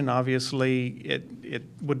generation, obviously it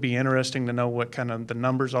would be interesting to know what kind of the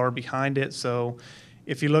numbers are behind it. So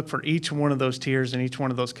if you look for each one of those tiers and each one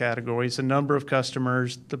of those categories, the number of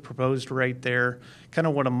customers, the proposed rate there, kind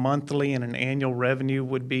of what a monthly and an annual revenue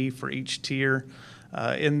would be for each tier.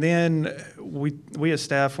 And then we as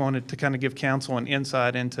staff wanted to kind of give council an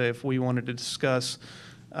insight into if we wanted to discuss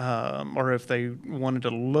or if they wanted to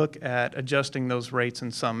look at adjusting those rates in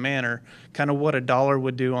some manner, kind of what $1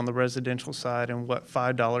 would do on the residential side and what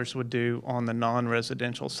 $5 would do on the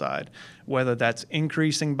non-residential side. Whether that's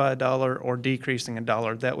increasing by $1 or decreasing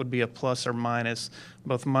 $1, that would be a plus or minus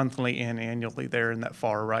both monthly and annually there in that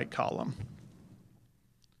far right column.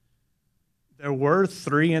 There were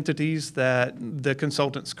three entities that the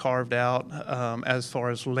consultants carved out as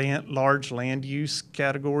far as large land use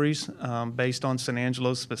categories based on San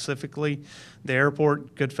Angelo specifically. The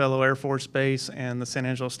airport, Goodfellow Air Force Base, and the San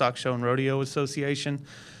Angelo Stock Show and Rodeo Association.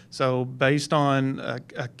 So based on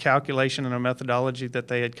a calculation and a methodology that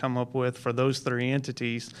they had come up with for those three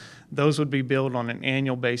entities, those would be billed on an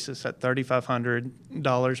annual basis at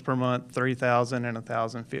 $3,500 per month, $3,000 and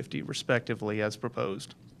 $1,050 respectively as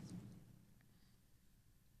proposed.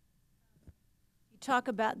 Talk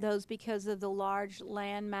about those because of the large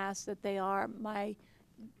land mass that they are.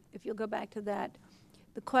 If you'll go back to that,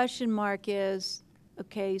 the question mark is,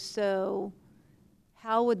 okay, so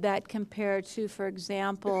how would that compare to, for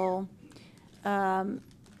example, the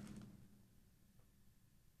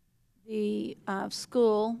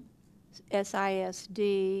school,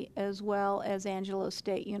 SISD, as well as Angelo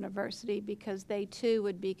State University, because they too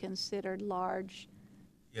would be considered large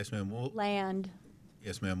Yes, ma'am. land.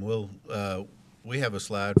 Yes, ma'am. We have a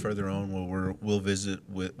slide further on where we'll visit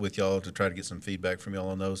with y'all to try to get some feedback from y'all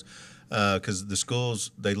on those, because the schools,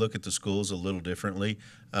 they look at the schools a little differently,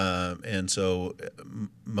 and so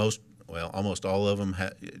almost all of them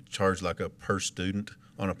charge like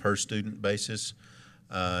on a per student basis,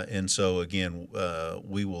 and so again,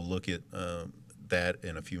 we will look at that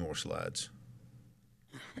in a few more slides.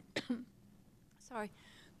 Sorry.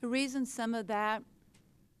 The reason some of that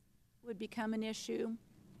would become an issue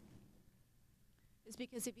is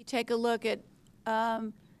because if you take a look at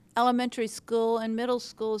elementary school and middle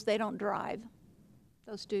schools, they don't drive,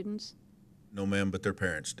 those students. No, ma'am, but their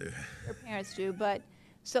parents do. Their parents do, but,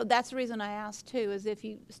 so that's the reason I asked too, is if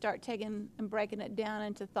you start taking and breaking it down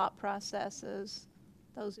into thought processes,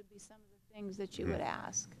 those would be some of the things that you would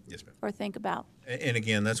ask. Yes, ma'am. Or think about. And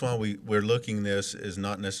again, that's why we're looking this is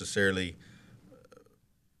not necessarily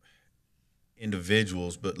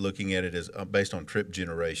individuals, but looking at it as based on trip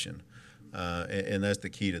generation. And that's the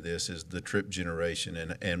key to this is the trip generation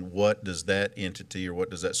and what does that entity or what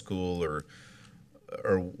does that school or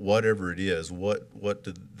whatever it is, what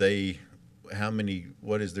do they,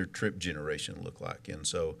 what does their trip generation look like? And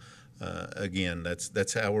so again,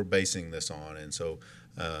 that's how we're basing this on. And so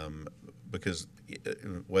because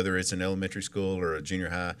whether it's an elementary school or a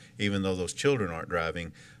junior high, even though those children aren't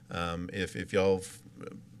driving, if y'all have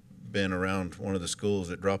been around one of the schools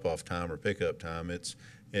at drop-off time or pickup time, it's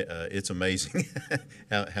amazing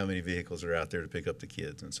how many vehicles are out there to pick up the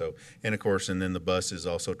kids. And so, and of course, and then the bus is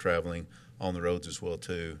also traveling on the roads as well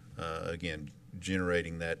too, again,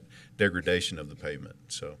 generating that degradation of the pavement.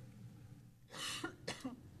 So,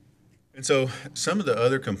 and so some of the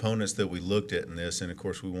other components that we looked at in this, and of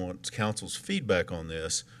course we want council's feedback on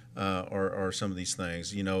this, are some of these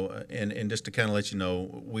things, you know, and just to kind of let you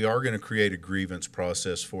know, we are going to create a grievance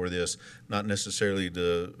process for this, not necessarily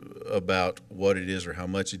about what it is or how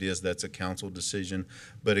much it is. That's a council decision.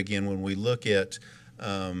 But again, when we look at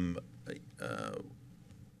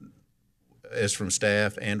as from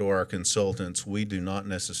staff and or our consultants, we do not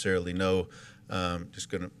necessarily know,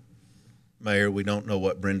 Mayor, we don't know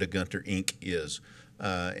what Brenda Gunter Inc. is.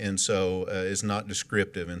 And so it's not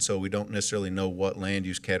descriptive, and so we don't necessarily know what land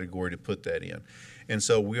use category to put that in. And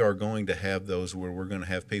so we are going to have those where we're going to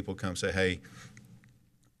have people come say, hey,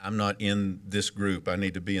 I'm not in this group, I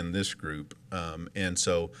need to be in this group. And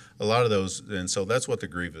so a lot of those, and so that's what the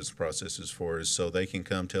grievance process is for, is so they can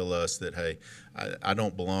come tell us that, hey, I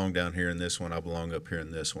don't belong down here in this one, I belong up here in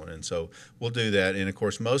this one. And so we'll do that. And of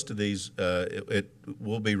course, most of these, it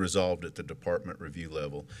will be resolved at the department review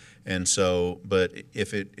level. And so, but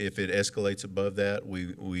if it escalates above that,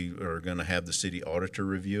 we are going to have the city auditor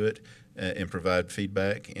review it and provide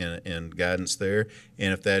feedback and guidance there.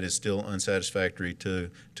 And if that is still unsatisfactory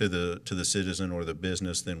to the citizen or the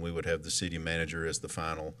business, then we would have the city manager as the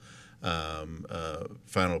final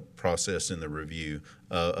process in the review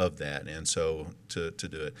of that. And so to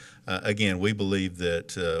do it again, we believe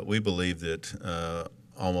that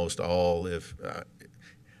almost all, if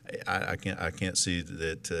I can't see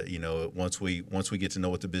that you know, once we get to know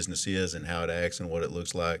what the business is and how it acts and what it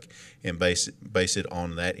looks like and base it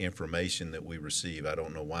on that information that we receive. I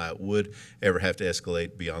don't know why it would ever have to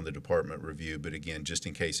escalate beyond the department review, but again, just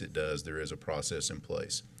in case it does, there is a process in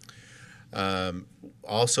place.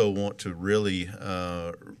 Also want to really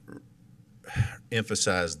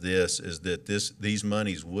emphasize this is that these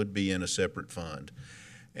monies would be in a separate fund.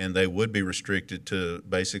 And they would be restricted to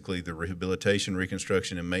basically the rehabilitation,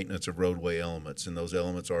 reconstruction, and maintenance of roadway elements. And those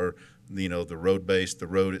elements are, you know, the road base, the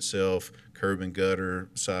road itself, curb and gutter,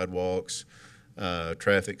 sidewalks,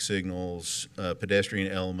 traffic signals, pedestrian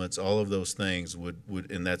elements, all of those things would,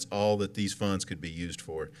 and that's all that these funds could be used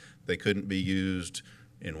for. They couldn't be used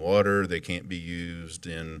in water, they can't be used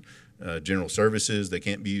in general services, they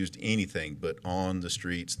can't be used anything but on the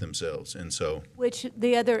streets themselves. And so, Which,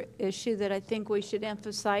 the other issue that I think we should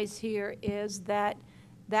emphasize here is that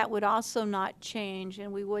that would also not change,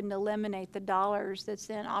 and we wouldn't eliminate the dollars that's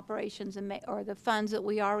in operations and or the funds that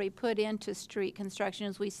we already put into street construction.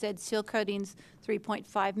 As we said, seal coatings,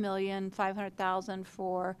 3.5 million, 500,000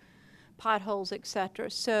 for potholes, et cetera.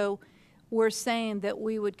 So we're saying that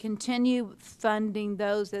we would continue funding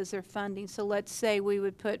those as they're funding. So let's say we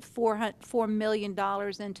would put $4 million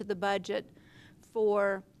into the budget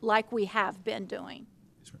for, like we have been doing,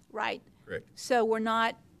 right? correct. So we're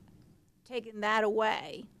not taking that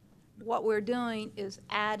away. What we're doing is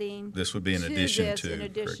adding This would be in to addition this, to, in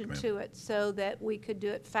addition correct, to it, so that we could do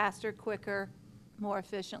it faster, quicker, more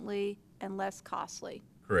efficiently, and less costly.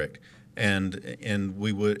 Correct. And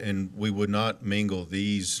we would not mingle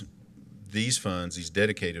these funds, these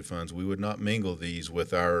dedicated funds, we would not mingle these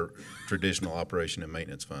with our traditional operation and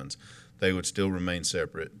maintenance funds. They would still remain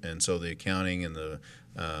separate. And so the accounting and the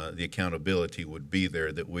accountability would be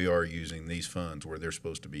there that we are using these funds where they're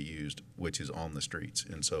supposed to be used, which is on the streets.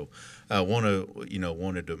 And so I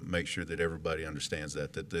wanted to make sure that everybody understands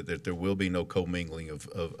that there will be no commingling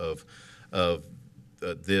of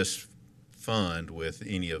this fund with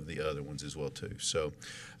any of the other ones as well too. So,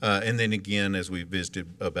 and then again, as we visited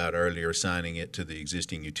about earlier, assigning it to the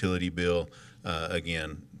existing utility bill,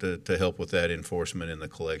 again, to help with that enforcement and the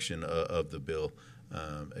collection of the bill.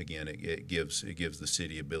 Again, it gives the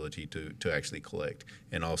city ability to actually collect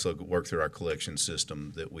and also work through our collection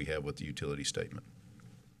system that we have with the utility statement.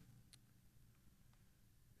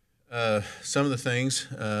 Some of the things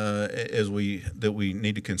that we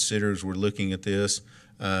need to consider as we're looking at this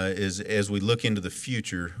is as we look into the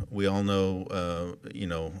future, we all know,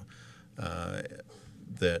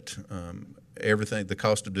 that everything, the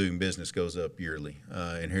cost of doing business goes up yearly.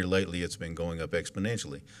 And here lately, it's been going up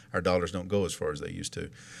exponentially. Our dollars don't go as far as they used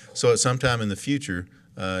to. So at some time in the future,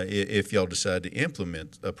 if y'all decide to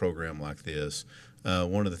implement a program like this,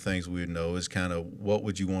 one of the things we would know is kind of what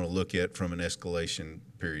would you want to look at from an escalation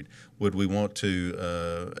period? Would we want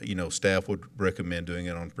to, staff would recommend doing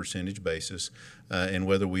it on a percentage basis, and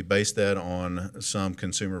whether we base that on some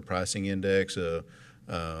consumer pricing index, a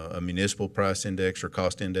municipal price index or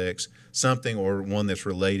cost index, something or one that's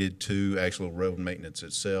related to actual road maintenance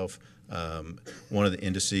itself, one of the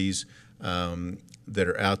indices that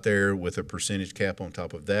are out there with a percentage cap on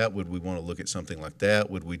top of that. Would we want to look at something like that?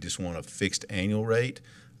 Would we just want a fixed annual rate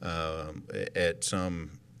at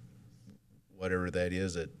some, whatever that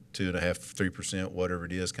is, at 2.5%, 3%, whatever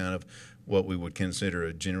it is, kind of what we would consider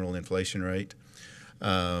a general inflation rate?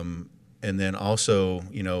 And then also,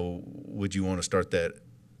 would you want to start that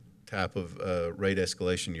type of rate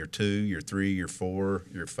escalation year 2, year 3, year 4,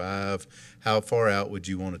 year 5? How far out would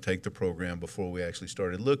you want to take the program before we actually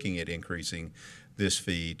started looking at increasing this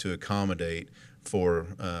fee to accommodate for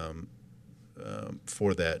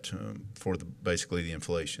basically the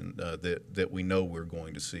inflation that we know we're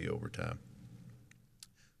going to see over time?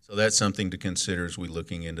 So that's something to consider as we're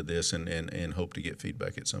looking into this and hope to get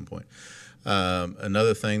feedback at some point.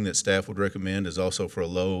 Another thing that staff would recommend is also for a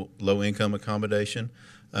low income accommodation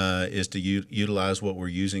is to utilize what we're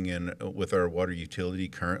using with our water utility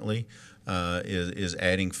currently, is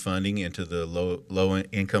adding funding into the low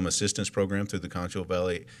income assistance program through the Concho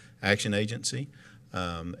Valley Action Agency.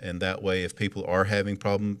 And that way, if people are having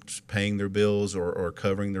problems paying their bills or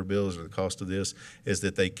covering their bills or the cost of this, is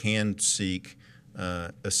that they can seek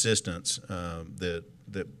assistance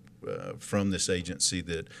from this agency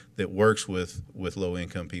that works with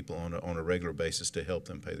low-income people on a regular basis to help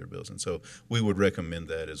them pay their bills. And so we would recommend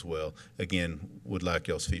that as well. Again, would like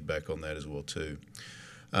y'all's feedback on that as well too.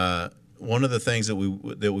 One of the things that we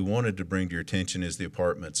wanted to bring to your attention is the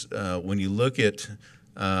apartments. When you look at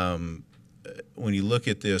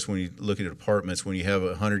apartments, when you have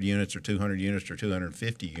 100 units or 200 units or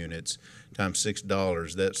 250 units times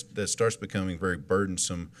 $6, that starts becoming very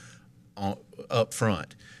burdensome up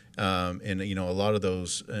front. And a lot of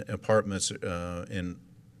those apartments and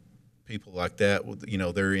people like that,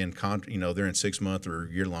 they're in 6-month or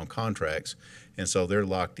year-long contracts, and so they're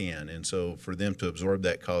locked in. And so for them to absorb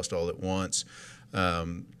that cost all at once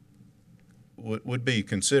would be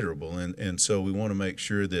considerable. And so we want to make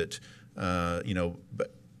sure that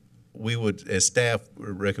we would, as staff,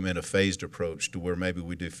 recommend a phased approach to where maybe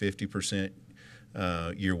we do 50%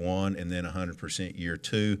 year 1 and then 100% year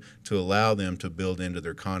 2 to allow them to build into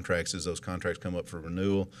their contracts as those contracts come up for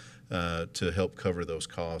renewal to help cover those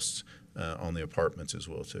costs on the apartments as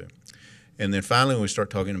well too. And then finally, when we start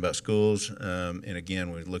talking about schools, and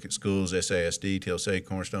again, we look at schools, SASD, Telsey,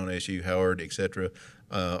 Cornerstone, SU, Howard, et cetera,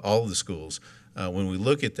 all of the schools. When we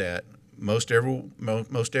look at that, most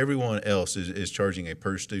everyone else is charging a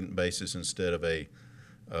per student basis instead of a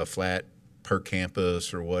flat per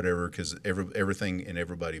campus or whatever, because everything and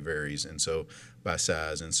everybody varies, and so by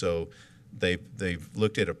size. And so they've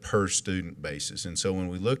looked at a per student basis. And so when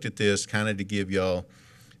we looked at this, kind of to give y'all,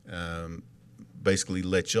 basically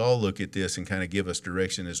let y'all look at this and kind of give us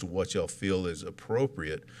direction as to what y'all feel is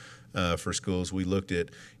appropriate for schools, we looked at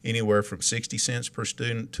anywhere from 60 cents per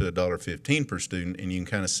student to $1.15 per student, and you can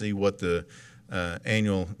kind of see what the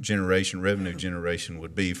annual revenue generation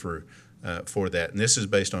would be for that. And this is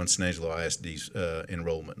based on Snagelo ISD's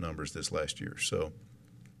enrollment numbers this last year. So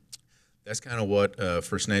that's kind of what,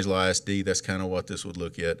 for Snagelo ISD, that's kind of what this would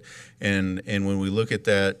look at. And when we look at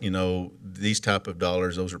that, you know, these type of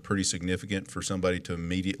dollars, those are pretty significant for somebody to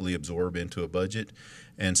immediately absorb into a budget.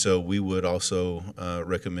 And so we would also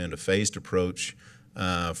recommend a phased approach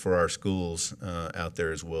for our schools out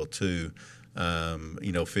there as well, too.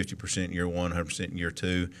 You know, 50% year one, 100% year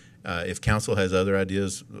two. If council has other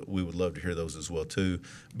ideas, we would love to hear those as well too.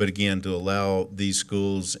 But again, to allow these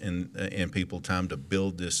schools and people time to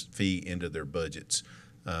build this fee into their budgets,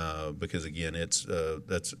 because again, that's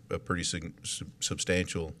a pretty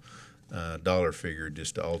substantial dollar figure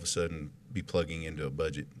just to all of a sudden be plugging into a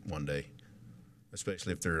budget one day,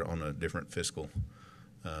 especially if they're on a different fiscal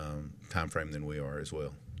time frame than we are as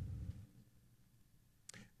well.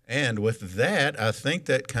 And with that, I think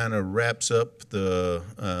that kind of wraps up the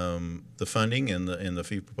funding and the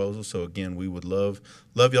fee proposal. So again, we would love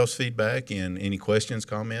y'all's feedback and any questions,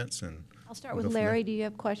 comments, and I'll start with Larry. Do you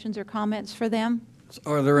have questions or comments for them?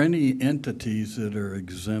 Are there any entities that are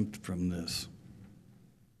exempt from this?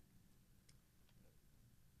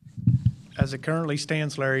 As it currently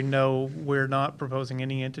stands, Larry, no, we're not proposing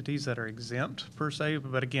any entities that are exempt per se,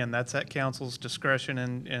 but again, that's at council's discretion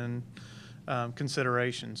and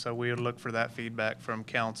consideration. So we would look for that feedback from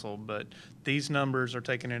council, but these numbers are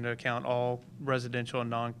taking into account all residential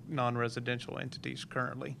and non-residential entities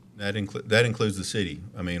currently. that includes the city.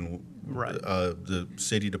 I mean, Right. The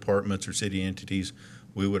city departments or city entities,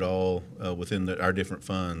 we would all within our different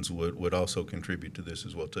funds would also contribute to this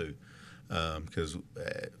as well too, because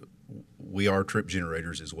we are trip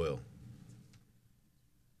generators as well.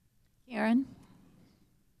 Karen?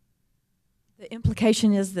 The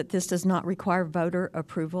implication is that this does not require voter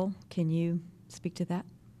approval. Can you speak to that,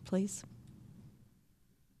 please?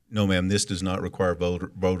 No, ma'am. This does not require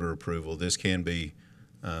voter approval. This can be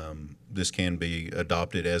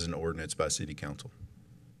adopted as an ordinance by City Council.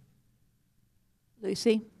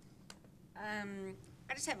 Lucy?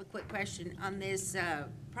 I just have a quick question on this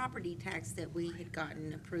property tax that we had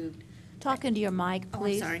gotten approved. Talk into your mic, Oh, I'm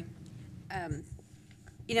please. sorry.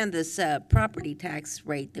 You know, this property tax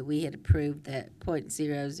rate that we had approved, that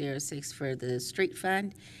 .006 for the street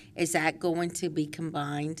fund, is that going to be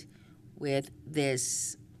combined with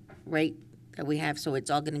this rate that we have, so it's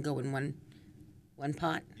all going to go in one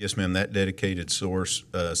pot? Yes, ma'am. That dedicated source,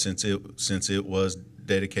 since it was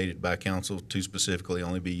dedicated by council to specifically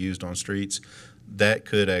only be used on streets, that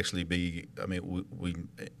could actually be. I mean,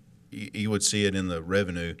 you would see it in the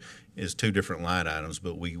revenue is two different line items,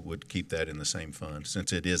 but we would keep that in the same fund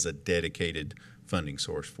since it is a dedicated funding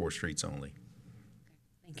source for streets only.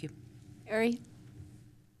 Thank you. Harry?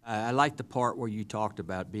 I like the part where you talked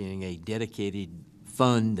about being a dedicated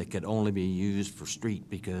fund that could only be used for street,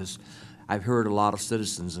 because I've heard a lot of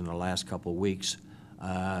citizens in the last couple of weeks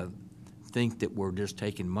think that we're just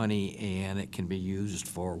taking money and it can be used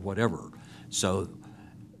for whatever. So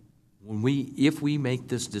if we make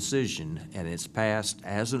this decision and it's passed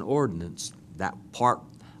as an ordinance, that part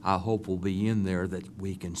I hope will be in there, that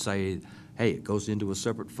we can say, hey, it goes into a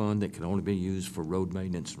separate fund that can only be used for road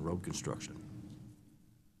maintenance and road construction.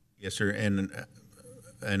 Yes, sir. And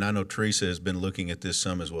I know Teresa has been looking at this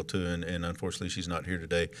some as well too, and unfortunately she's not here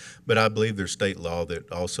today. But I believe there's state law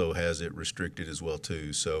that also has it restricted as well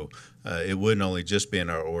too. So it wouldn't only just be in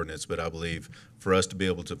our ordinance, but I believe for us to be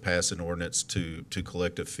able to pass an ordinance to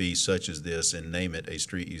collect a fee such as this and name it a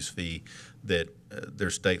street use fee, that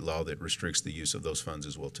there's state law that restricts the use of those funds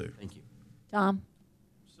as well too. Thank you. Tom?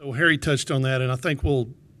 So Harry touched on that, and I think we'll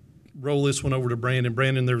roll this one over to Brandon.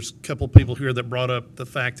 Brandon, there's a couple of people here that brought up the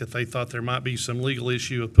fact that they thought there might be some legal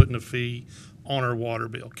issue of putting a fee on our water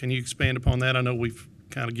bill. Can you expand upon that? I know we've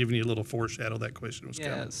kind of given you a little foreshadow that question was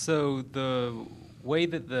Yeah, coming. so the way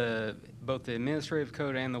that both the administrative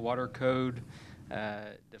code and the water code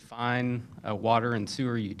define a water and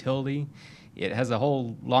sewer utility. It has a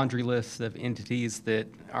whole laundry list of entities that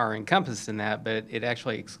are encompassed in that, but it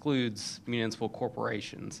actually excludes municipal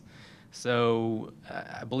corporations. So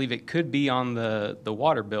I believe it could be on the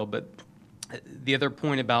water bill, but the other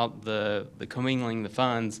point about the commingling the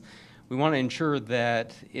funds, we want to ensure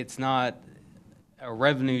that it's not a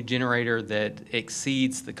revenue generator that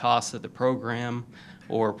exceeds the cost of the program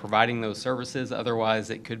or providing those services. Otherwise,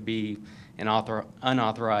 it could be an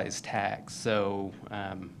unauthorized tax. So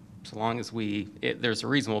so long as there's a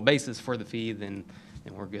reasonable basis for the fee, then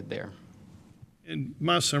we're good there. And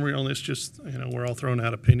my summary on this, just, we're all throwing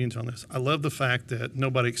out opinions on this. I love the fact that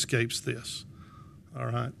nobody escapes this. All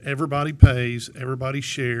right. Everybody pays, everybody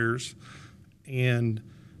shares, and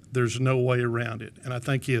there's no way around it. And I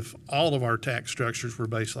think if all of our tax structures were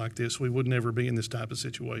based like this, we would never be in this type of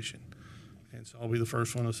situation. And so I'll be the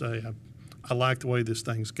first one to say I like the way this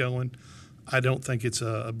thing's going. I don't think it's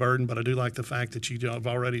a burden, but I do like the fact that you have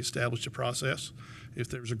already established a process if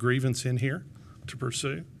there's a grievance in here to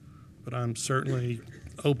pursue. But I'm certainly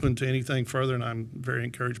open to anything further, and I'm very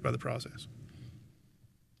encouraged by the process.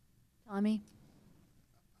 Tommy?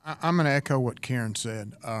 I'm going to echo what Karen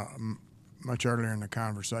said much earlier in the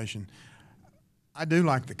conversation. I do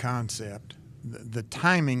like the concept. The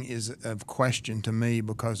timing is of question to me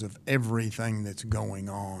because of everything that's going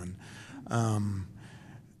on.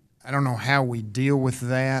 I don't know how we deal with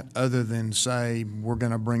that other than say we're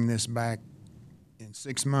going to bring this back in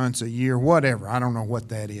 6 months, a year, whatever. I don't know what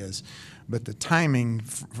that is. But the timing,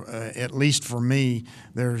 at least for me,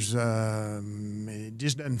 it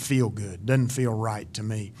just doesn't feel good, doesn't feel right to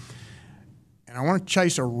me. And I want to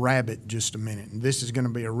chase a rabbit just a minute, and this is going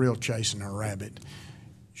to be a real chasing a rabbit.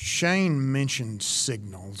 Shane mentioned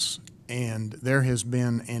signals, and there has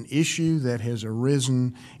been an issue that has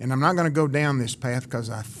arisen, and I'm not going to go down this path because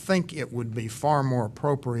I think it would be far more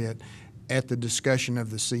appropriate at the discussion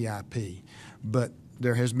of the CIP. But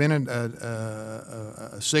there has been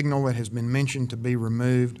a signal that has been mentioned to be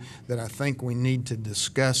removed that I think we need to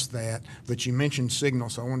discuss that. But you mentioned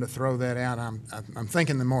signals, so I wanted to throw that out. I'm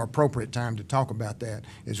thinking the more appropriate time to talk about that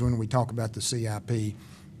is when we talk about the CIP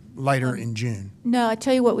later in June. No, I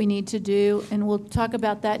tell you what we need to do, and we'll talk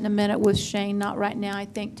about that in a minute with Shane, not right now, I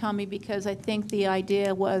think, Tommy, because I think the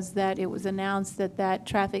idea was that it was announced that that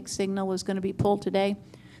traffic signal was going to be pulled today,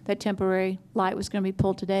 that temporary light was going to be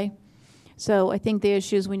pulled today. So I think the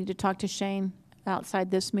issue is we need to talk to Shane outside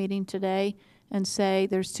this meeting today and say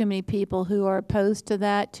there's too many people who are opposed to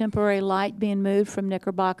that temporary light being moved from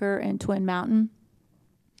Knickerbocker and Twin Mountain.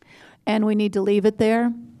 And we need to leave it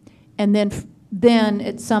there. And then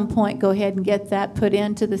at some point go ahead and get that put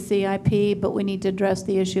into the CIP, but we need to address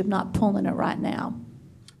the issue of not pulling it right now.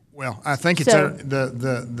 Well, I think it's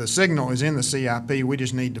the signal is in the CIP. We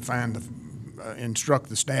just need to find instruct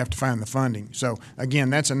the staff to find the funding. So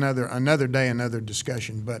again, that's another day, another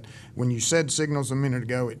discussion. But when you said signals a minute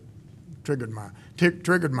ago, it triggered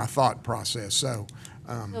my thought process. So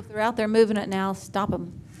if they're out there moving it now, stop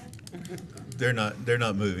them. They're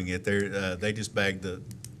not moving it. They just bagged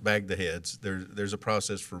the heads. There's a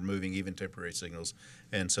process for moving even temporary signals,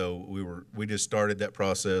 and so we just started that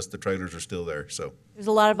process. The trailers are still there. So there's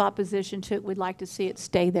a lot of opposition to it. We'd like to see it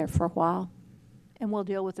stay there for a while. And we'll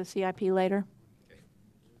deal with the CIP later. Okay.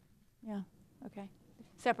 Yeah, okay.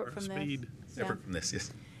 Separate from this. Separate from this,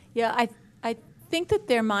 yes. Yeah, I think that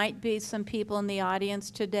there might be some people in the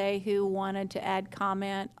audience today who wanted to add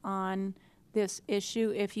comment on this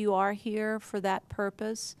issue. If you are here for that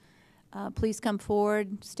purpose, please come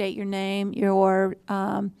forward, state your name, your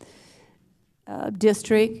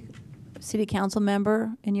district, city council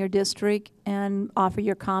member in your district, and offer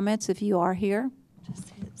your comments if you are here. Just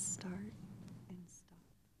hit start and stop.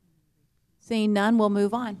 Seeing none, we'll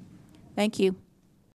move on. Thank you.